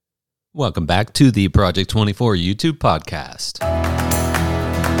Welcome back to the Project 24 YouTube podcast.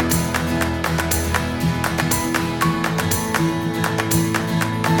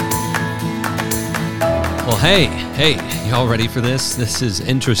 Well, hey, y'all ready for this? This is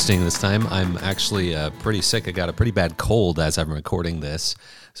interesting this time. I'm actually pretty sick. I got a pretty bad cold as I'm recording this.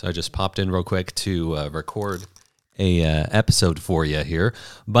 So I just popped in real quick to record a episode for you here.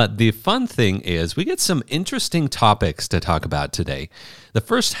 But the fun thing is we get some interesting topics to talk about today. The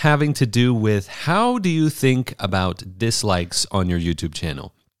first having to do with how do you think about dislikes on your YouTube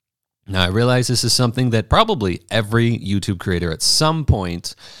channel? Now, I realize this is something that probably every YouTube creator at some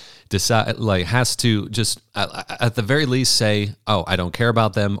point has to just at the very least say, oh, I don't care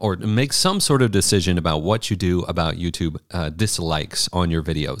about them, or make some sort of decision about what you do about YouTube dislikes on your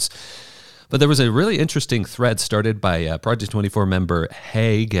videos. But there was a really interesting thread started by Project 24 member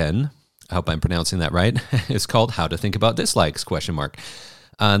Hagen. I hope I'm pronouncing that right. It's called How to Think About Dislikes, ?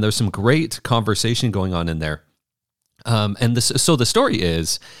 There's some great conversation going on in there. So the story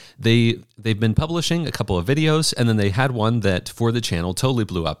is they've been publishing a couple of videos, and then they had one that for the channel totally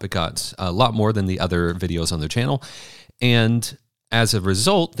blew up. It got a lot more than the other videos on their channel. And as a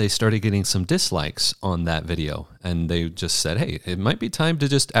result, they started getting some dislikes on that video, and they just said, hey, it might be time to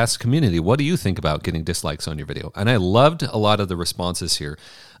just ask the community, what do you think about getting dislikes on your video? And I loved a lot of the responses here,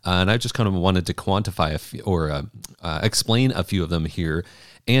 and I just kind of wanted to quantify explain a few of them here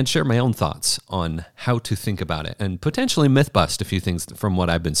and share my own thoughts on how to think about it and potentially myth bust a few things from what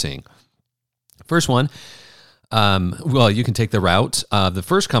I've been seeing. First one, you can take the route. The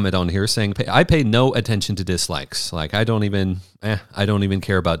first comment on here saying, I pay no attention to dislikes. Like, I don't even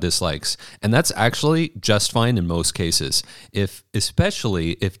care about dislikes. And that's actually just fine in most cases.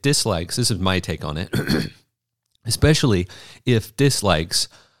 Especially if dislikes, this is my take on it, especially if dislikes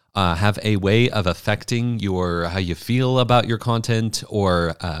have a way of affecting how you feel about your content,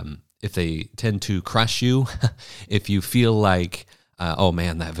 or if they tend to crush you, if you feel like, oh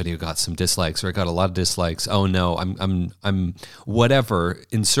man, that video got some dislikes, or it got a lot of dislikes. Oh no, I'm whatever,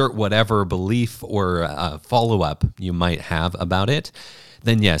 insert whatever belief or follow-up you might have about it,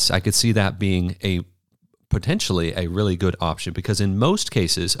 then yes, I could see that being potentially a really good option, because in most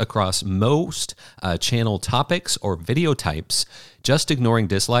cases, across most channel topics or video types, just ignoring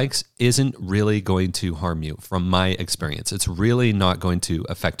dislikes isn't really going to harm you. From my experience, it's really not going to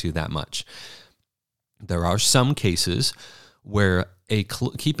affect you that much. There are some cases where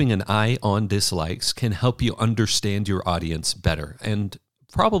keeping an eye on dislikes can help you understand your audience better. And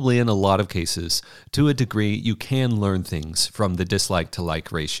probably in a lot of cases, to a degree, you can learn things from the dislike to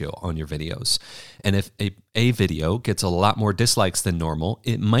like ratio on your videos. And if a video gets a lot more dislikes than normal,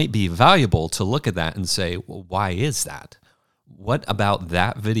 it might be valuable to look at that and say, well, why is that? What about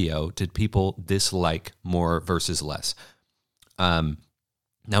that video did people dislike more versus less? Now,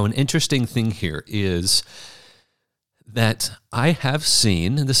 an interesting thing here is that I have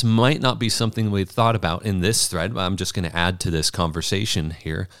seen, and this might not be something we've thought about in this thread, but I'm just going to add to this conversation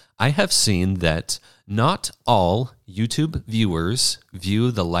here. I have seen that not all YouTube viewers view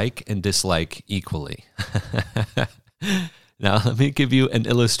the like and dislike equally. Now, let me give you an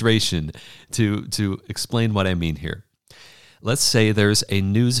illustration to explain what I mean here. Let's say there's a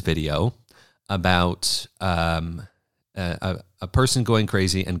news video about a person going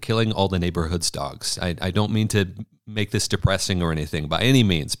crazy and killing all the neighborhood's dogs. I don't mean to make this depressing or anything by any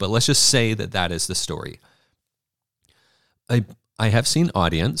means, but let's just say that is the story. I have seen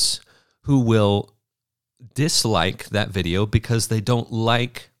audience who will dislike that video because they don't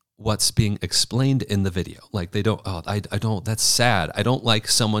like what's being explained in the video. Like they don't, that's sad. I don't like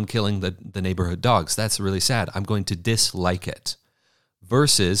someone killing the neighborhood dogs. That's really sad. I'm going to dislike it.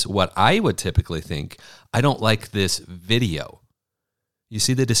 Versus what I would typically think, I don't like this video. You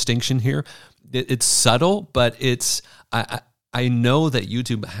see the distinction here? It's subtle, but I know that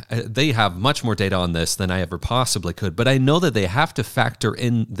YouTube, they have much more data on this than I ever possibly could, but I know that they have to factor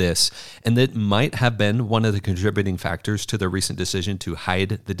in this, and that might have been one of the contributing factors to their recent decision to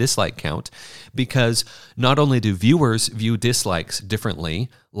hide the dislike count, because not only do viewers view dislikes differently,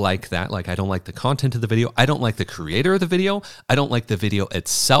 like that, like I don't like the content of the video, I don't like the creator of the video, I don't like the video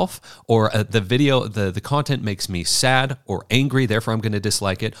itself, or the content makes me sad or angry, therefore I'm going to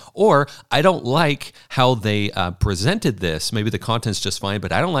dislike it, or I don't like how they presented this. Maybe the content's just fine,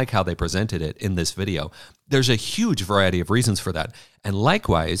 but I don't like how they presented it in this video. There's a huge variety of reasons for that. And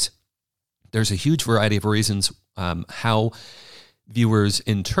likewise, there's a huge variety of reasons how viewers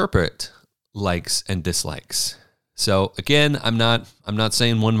interpret likes and dislikes. So again, I'm not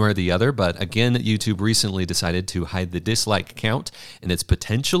saying one way or the other, but again, YouTube recently decided to hide the dislike count, and it's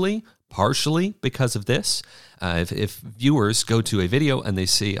potentially partially because of this. If viewers go to a video and they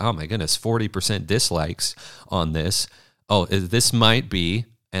see, oh my goodness, 40% dislikes on this, this might be,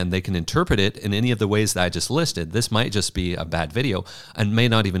 and they can interpret it in any of the ways that I just listed, this might just be a bad video, and may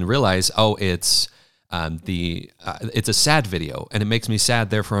not even realize, it's a sad video and it makes me sad,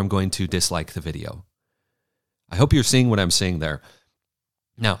 therefore I'm going to dislike the video. I hope you're seeing what I'm saying there.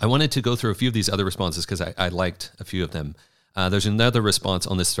 Now, I wanted to go through a few of these other responses because I liked a few of them. There's another response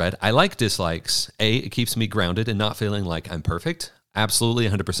on this thread. I like dislikes. A, it keeps me grounded and not feeling like I'm perfect. Absolutely,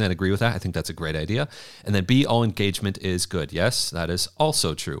 100% agree with that. I think that's a great idea. And then B, all engagement is good. Yes, that is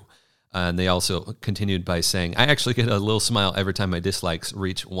also true. And they also continued by saying, I actually get a little smile every time my dislikes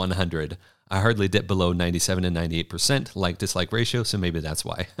reach 100. I hardly dip below 97 and 98% like-dislike ratio, so maybe that's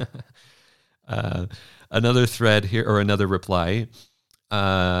why. Another thread here, or another reply.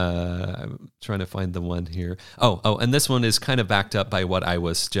 I'm trying to find the one here. And this one is kind of backed up by what I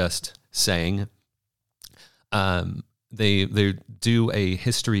was just saying. They do a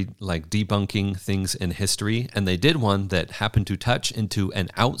history, like debunking things in history, and they did one that happened to touch into an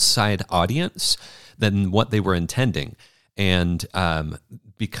outside audience than what they were intending. And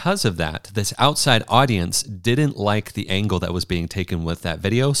because of that, this outside audience didn't like the angle that was being taken with that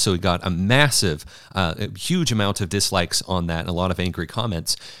video, so we got a massive, huge amount of dislikes on that and a lot of angry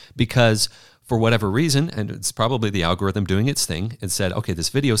comments because for whatever reason, and it's probably the algorithm doing its thing, it said, okay, this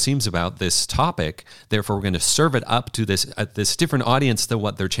video seems about this topic, therefore we're going to serve it up to this different audience than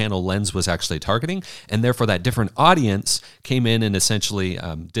what their channel lens was actually targeting, and therefore that different audience came in and essentially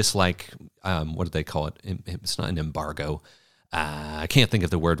dislike, what do they call it? It's not an embargo. I can't think of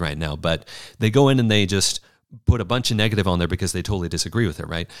the word right now, but they go in and they just put a bunch of negative on there because they totally disagree with it,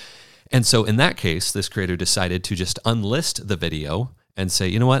 right? And so in that case, this creator decided to just unlist the video and say,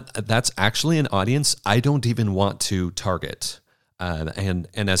 you know what, that's actually an audience I don't even want to target. And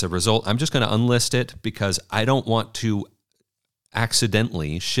as a result, I'm just going to unlist it because I don't want to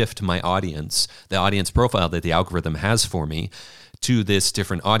accidentally shift my audience, the audience profile that the algorithm has for me, to this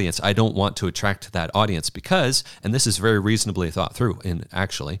different audience. I don't want to attract that audience because, and this is very reasonably thought through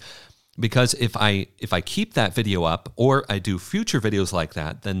because if I keep that video up or I do future videos like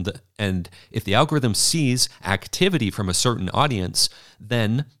that, and if the algorithm sees activity from a certain audience,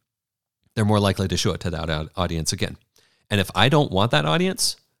 then they're more likely to show it to that audience again. And if I don't want that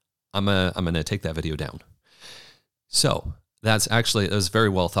audience, I'm gonna take that video down. So that was very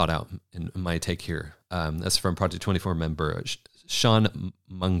well thought out in my take here. That's from Project 24 member Sean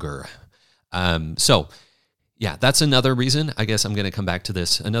Munger. Yeah, that's another reason. I guess I'm going to come back to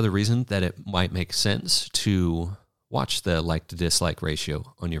this. Another reason that it might make sense to watch the like to dislike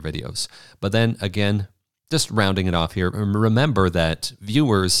ratio on your videos. But then again, just rounding it off here, remember that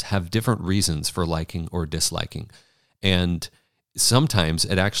viewers have different reasons for liking or disliking. And sometimes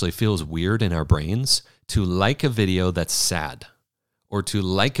it actually feels weird in our brains to like a video that's sad or to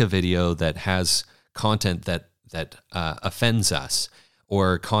like a video that has content that offends us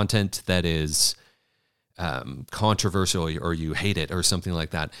or content that is controversial or you hate it or something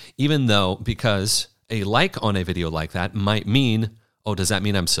like that. Even though, because a like on a video like that might mean, does that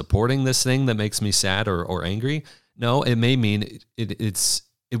mean I'm supporting this thing that makes me sad or angry? No, it may mean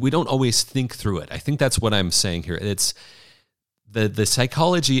we don't always think through it. I think that's what I'm saying here. It's the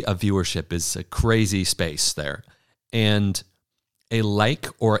psychology of viewership is a crazy space there. And a like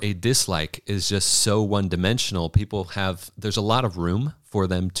or a dislike is just so one-dimensional. There's a lot of room for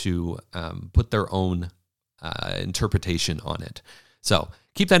them to put their own interpretation on it. So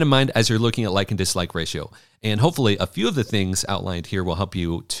keep that in mind as you're looking at like and dislike ratio. And hopefully a few of the things outlined here will help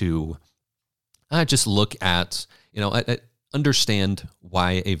you to just look at, understand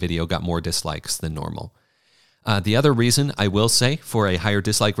why a video got more dislikes than normal. The other reason I will say for a higher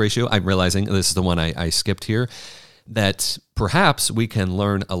dislike ratio, I'm realizing this is the one I skipped here, that perhaps we can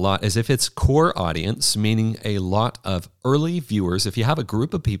learn a lot is if it's core audience, meaning a lot of early viewers. If you have a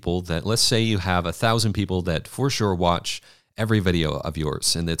group of people that, let's say you have 1,000 people that for sure watch every video of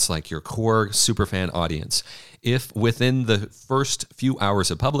yours, and it's like your core superfan audience. If within the first few hours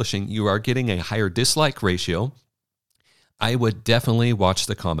of publishing, you are getting a higher dislike ratio, I would definitely watch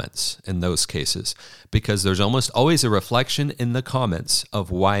the comments in those cases because there's almost always a reflection in the comments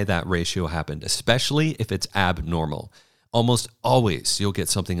of why that ratio happened, especially if it's abnormal. Almost always you'll get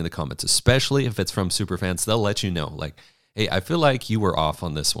something in the comments, especially if it's from superfans. They'll let you know, like, hey, I feel like you were off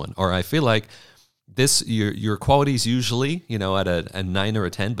on this one, or I feel like your quality is usually, at a 9 or a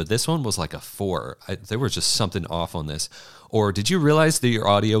 10, but this one was like a 4. There was just something off on this. Or did you realize that your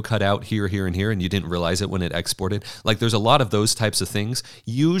audio cut out here, here, and here, and you didn't realize it when it exported? Like there's a lot of those types of things.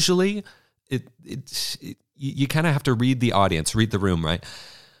 Usually you kind of have to read the audience, read the room, right?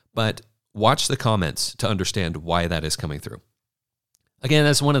 but watch the comments to understand why that is coming through. Again,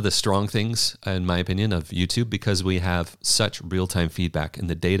 that's one of the strong things, in my opinion, of YouTube, because we have such real-time feedback in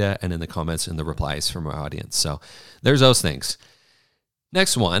the data and in the comments and the replies from our audience. So there's those things.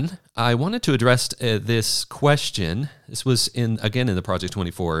 Next one, I wanted to address this question. This was in the Project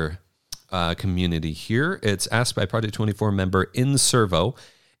 24 community here. It's asked by Project 24 member In Servo.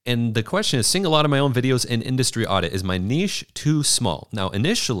 And the question is, seeing a lot of my own videos in Industry Audit, is my niche too small? Now,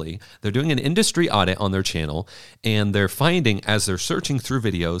 initially, they're doing an industry audit on their channel, and they're finding, as they're searching through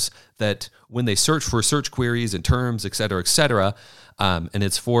videos, that when they search for search queries and terms, et cetera, and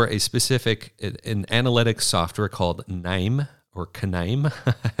it's for a specific an analytics software called KNIME, or KNIME,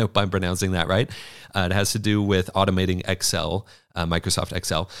 I hope I'm pronouncing that right. It has to do with automating Excel, Microsoft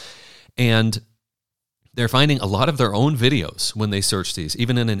Excel. And they're finding a lot of their own videos when they search these,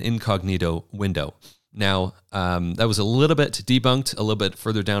 even in an incognito window. Now, that was a little bit debunked a little bit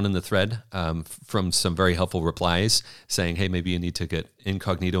further down in the thread from some very helpful replies saying, hey, maybe you need to get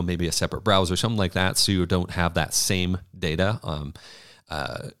incognito, maybe a separate browser, something like that, so you don't have that same data,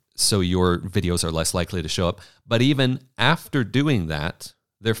 so your videos are less likely to show up. But even after doing that,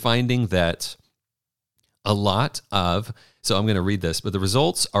 they're finding that a lot of, so I'm going to read this, but the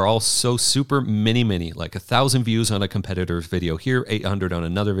results are all so super mini, like 1,000 views on a competitor's video here, 800 on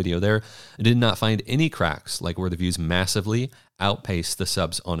another video there. I did not find any cracks, like where the views massively outpace the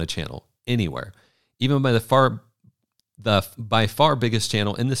subs on a channel anywhere. Even by the by far biggest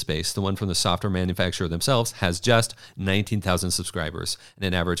channel in the space, the one from the software manufacturer themselves, has just 19,000 subscribers and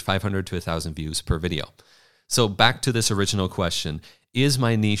an average 500 to 1,000 views per video. So back to this original question, is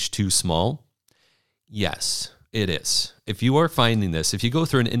my niche too small? Yes, it is. If you are finding this, if you go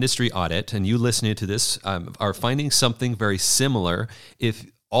through an industry audit and you listening to this are finding something very similar, if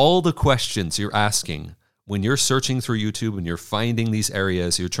all the questions you're asking when you're searching through YouTube and you're finding these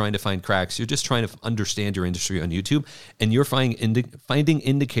areas, you're trying to find cracks, you're just trying to understand your industry on YouTube, and you're finding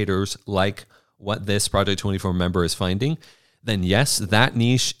indicators like what this Project 24 member is finding, then yes, that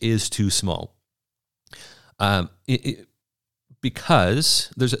niche is too small.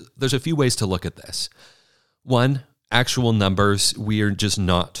 Because there's a few ways to look at this. One, actual numbers, we are just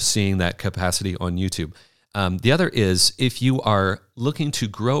not seeing that capacity on YouTube. The other is, if you are looking to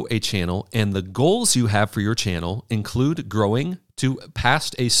grow a channel and the goals you have for your channel include growing to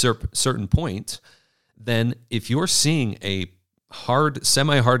past a certain point, then if you're seeing a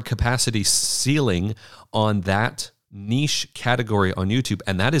semi-hard capacity ceiling on that niche category on YouTube,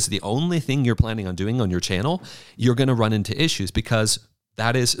 and that is the only thing you're planning on doing on your channel, you're going to run into issues, because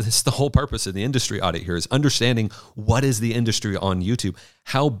it's the whole purpose of the industry audit here, is understanding what is the industry on YouTube.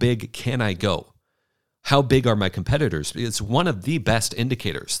 How big can I go? How big are my competitors? It's one of the best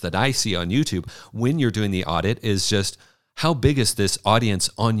indicators that I see on YouTube when you're doing the audit, is just how big is this audience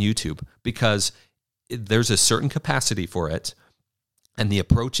on YouTube? Because there's a certain capacity for it. And the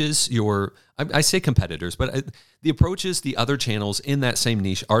approaches I say competitors, but the approaches the other channels in that same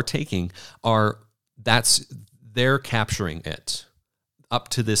niche are taking they're capturing it up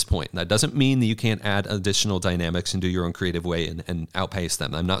to this point. And that doesn't mean that you can't add additional dynamics and do your own creative way and outpace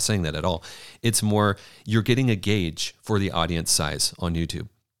them. I'm not saying that at all. It's more, you're getting a gauge for the audience size on YouTube.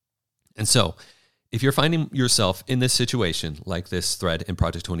 And so if you're finding yourself in this situation, like this thread in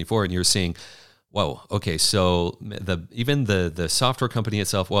Project 24, and you're seeing, whoa, okay, so even the software company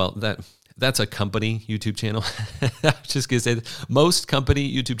itself, well, that's a company YouTube channel. I'm just going to say that most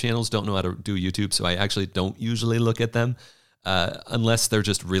company YouTube channels don't know how to do YouTube, so I actually don't usually look at them unless they're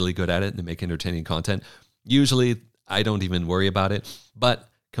just really good at it and they make entertaining content. Usually, I don't even worry about it. But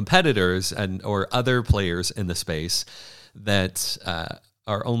competitors or other players in the space that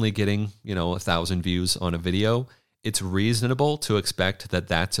are only getting 1,000 views on a video, it's reasonable to expect that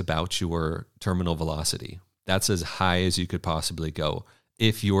that's about your terminal velocity. That's as high as you could possibly go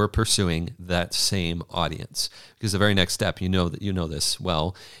if you're pursuing that same audience. Because the very next step, you know this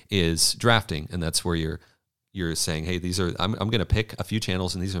well, is drafting, and that's where you're saying, hey, I'm going to pick a few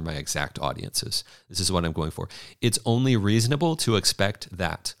channels, and these are my exact audiences. This is what I'm going for. It's only reasonable to expect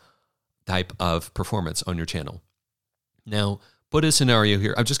that type of performance on your channel. Now, put a scenario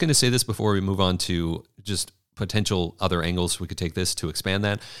here. I'm just going to say this before we move on to just potential other angles we could take this to expand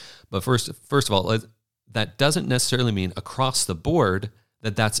that. But first of all, that doesn't necessarily mean across the board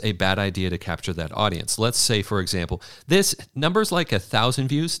that that's a bad idea to capture that audience. Let's say, for example, this numbers like 1,000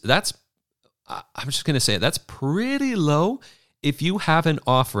 views, I'm just going to say that's pretty low. If you have an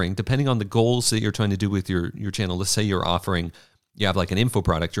offering, depending on the goals that you're trying to do with your channel, let's say you have like an info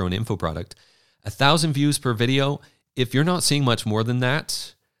product, your own info product, 1,000 views per video. If you're not seeing much more than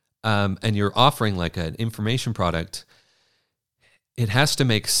that, and you're offering like an information product, it has to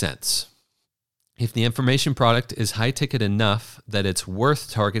make sense. If the information product is high ticket enough that it's worth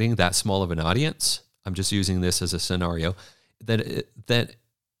targeting that small of an audience, I'm just using this as a scenario, that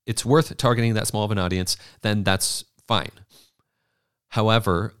it's worth targeting that small of an audience, then that's fine.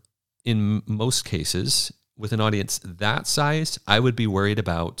 However, in most cases, with an audience that size, I would be worried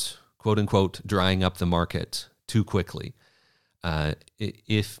about, quote unquote, drying up the market too quickly.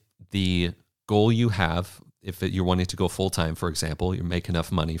 If the goal you have, if you're wanting to go full-time, for example, you make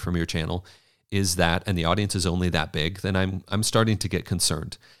enough money from your channel, is that, and the audience is only that big, then I'm starting to get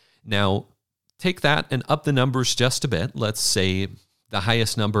concerned. Now, take that and up the numbers just a bit. Let's say the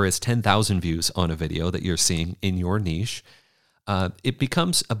highest number is 10,000 views on a video that you're seeing in your niche. It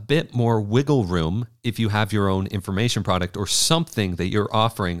becomes a bit more wiggle room if you have your own information product or something that you're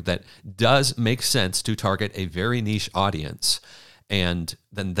offering that does make sense to target a very niche audience, and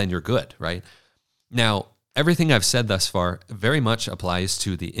then you're good, right? Now, everything I've said thus far very much applies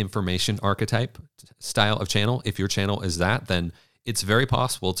to the information archetype style of channel. If your channel is that, then it's very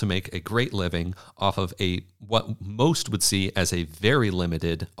possible to make a great living off of what most would see as a very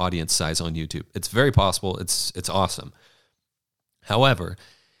limited audience size on YouTube. It's very possible. It's awesome. However,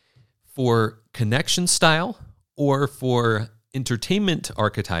 for connection style or for entertainment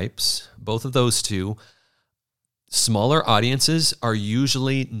archetypes, both of those two, smaller audiences are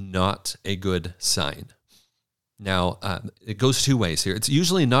usually not a good sign. Now, it goes two ways here. It's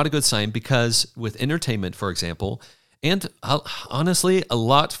usually not a good sign because with entertainment, for example, and honestly, a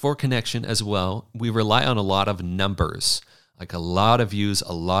lot for connection as well, we rely on a lot of numbers, like a lot of views,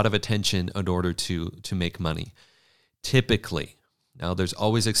 a lot of attention in order to make money. Typically, now there's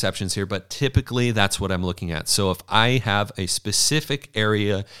always exceptions here, but typically that's what I'm looking at. So if I have a specific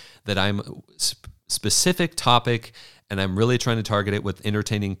area that I'm specific topic, and I'm really trying to target it with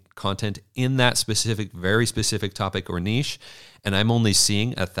entertaining content in that specific, very specific topic or niche, and I'm only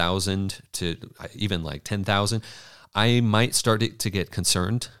seeing 1,000 to even like 10,000, I might start to get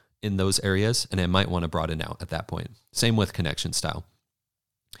concerned in those areas, and I might want to broaden out at that point. Same with connection style.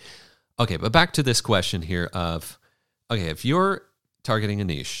 Okay, but back to this question here of, okay, if you're targeting a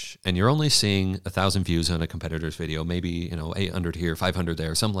niche and you're only seeing 1,000 views on a competitor's video, maybe 800 here, 500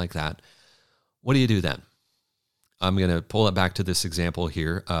 there, something like that, what do you do then? I'm going to pull it back to this example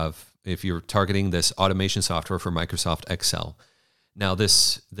here of if you're targeting this automation software for Microsoft Excel. Now,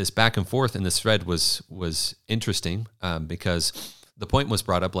 this back and forth in this thread was interesting because the point was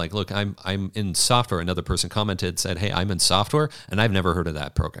brought up like, look, I'm in software. Another person commented, said, hey, I'm in software, and I've never heard of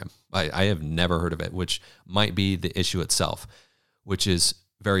that program. I have never heard of it, which might be the issue itself, which is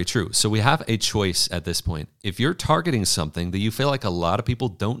very true. So we have a choice at this point. If you're targeting something that you feel like a lot of people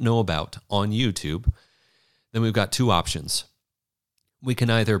don't know about on YouTube, then we've got two options. We can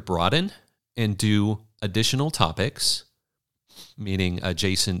either broaden and do additional topics, meaning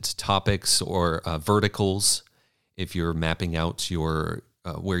adjacent topics or verticals, if you're mapping out your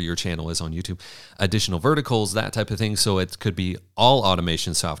where your channel is on YouTube, additional verticals, that type of thing. So it could be all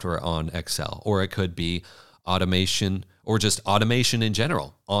automation software on Excel, or it could be automation or just automation in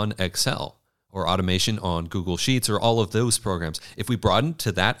general on Excel, or automation on Google Sheets, or all of those programs. If we broaden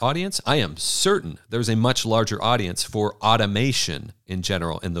to that audience, I am certain there's a much larger audience for automation in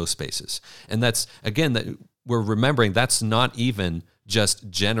general in those spaces. And that's, again, that we're remembering that's not even just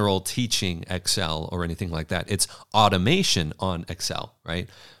general teaching Excel or anything like that. It's automation on Excel, right?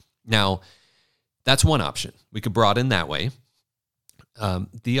 Now, that's one option. We could broaden that way.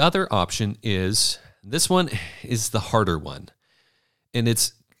 The other option is, this one is the harder one. And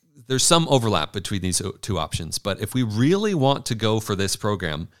there's some overlap between these two options, but if we really want to go for this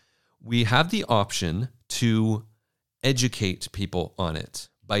program, we have the option to educate people on it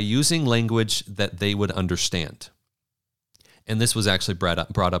by using language that they would understand. And this was actually brought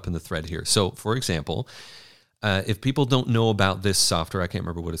up in the thread here. So, for example, if people don't know about this software, I can't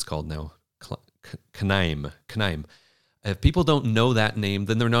remember what it's called now, Knaim. If people don't know that name,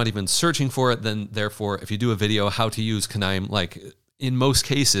 then they're not even searching for it. Then, therefore, if you do a video how to use Knaim, like in most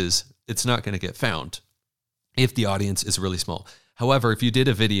cases, it's not going to get found if the audience is really small. However, if you did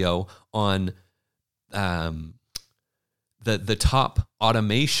a video on the top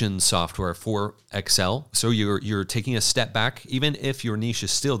automation software for Excel, so you're taking a step back, even if your niche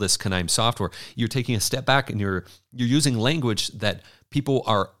is still this Knaim software, you're taking a step back and you're using language that people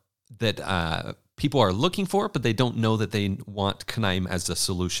are looking for, but they don't know that they want Knaim as a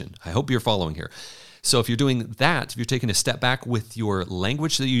solution. I hope you're following here. So if you're doing that, if you're taking a step back with your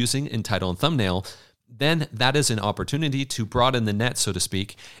language that you're using in title and thumbnail, then that is an opportunity to broaden the net, so to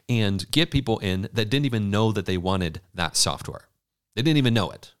speak, and get people in that didn't even know that they wanted that software. They didn't even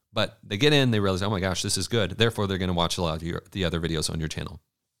know it. But they get in, they realize, oh my gosh, this is good. Therefore, they're going to watch a lot of the other videos on your channel.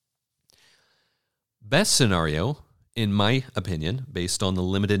 Best scenario, in my opinion, based on the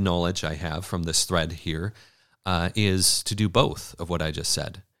limited knowledge I have from this thread here, is to do both of what I just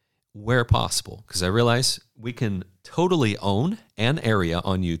said, where possible. Because I realize we can totally own an area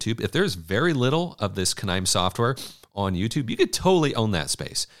on YouTube. If there's very little of this Knaim software on YouTube, you could totally own that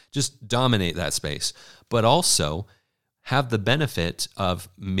space. Just dominate that space. But also have the benefit of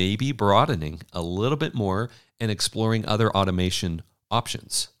maybe broadening a little bit more and exploring other automation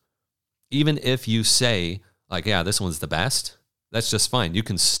options. Even if you say, like, yeah, this one's the best, that's just fine. You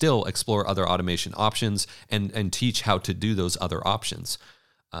can still explore other automation options and teach how to do those other options.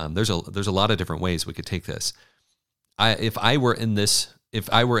 There's a lot of different ways we could take this. If I were in this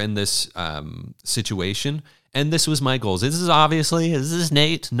situation, and this was my goals. This is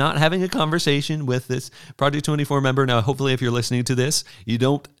Nate not having a conversation with this Project 24 member. Now, hopefully, if you're listening to this, you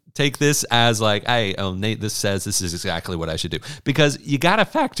don't take this as like, hey, oh, Nate, this says this is exactly what I should do. Because you got to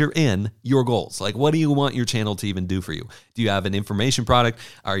factor in your goals. Like, what do you want your channel to even do for you? Do you have an information product?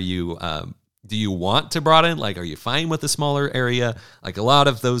 Do you want to broaden? Like, are you fine with a smaller area? Like, a lot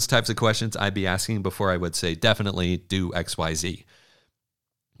of those types of questions I'd be asking before I would say definitely do X, Y, Z.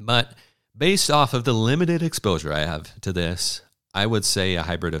 But based off of the limited exposure I have to this, I would say a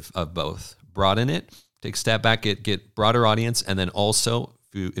hybrid of both. Broaden it, take a step back, get broader audience, and then also,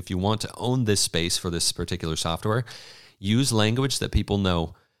 if you want to own this space for this particular software, use language that people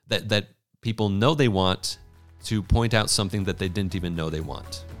know that people know they want to point out something that they didn't even know they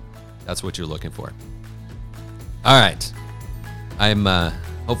want. That's what you're looking for. All right. I'm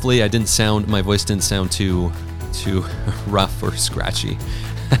hopefully my voice didn't sound too rough or scratchy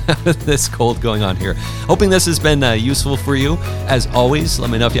with this cold going on here. Hoping this has been useful for you. As always, let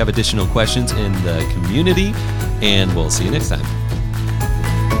me know if you have additional questions in the community, and we'll see you next time.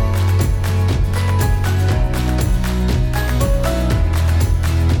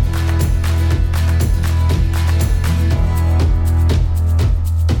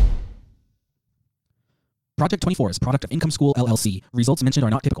 Project 24 is a product of Income School LLC. Results mentioned are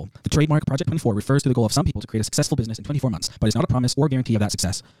not typical. The trademark Project 24 refers to the goal of some people to create a successful business in 24 months, but is not a promise or guarantee of that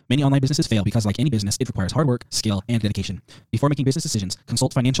success. Many online businesses fail because, like any business, it requires hard work, skill, and dedication. Before making business decisions,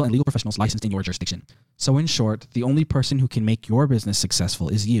 consult financial and legal professionals licensed in your jurisdiction. So in short, the only person who can make your business successful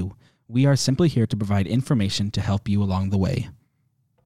is you. We are simply here to provide information to help you along the way.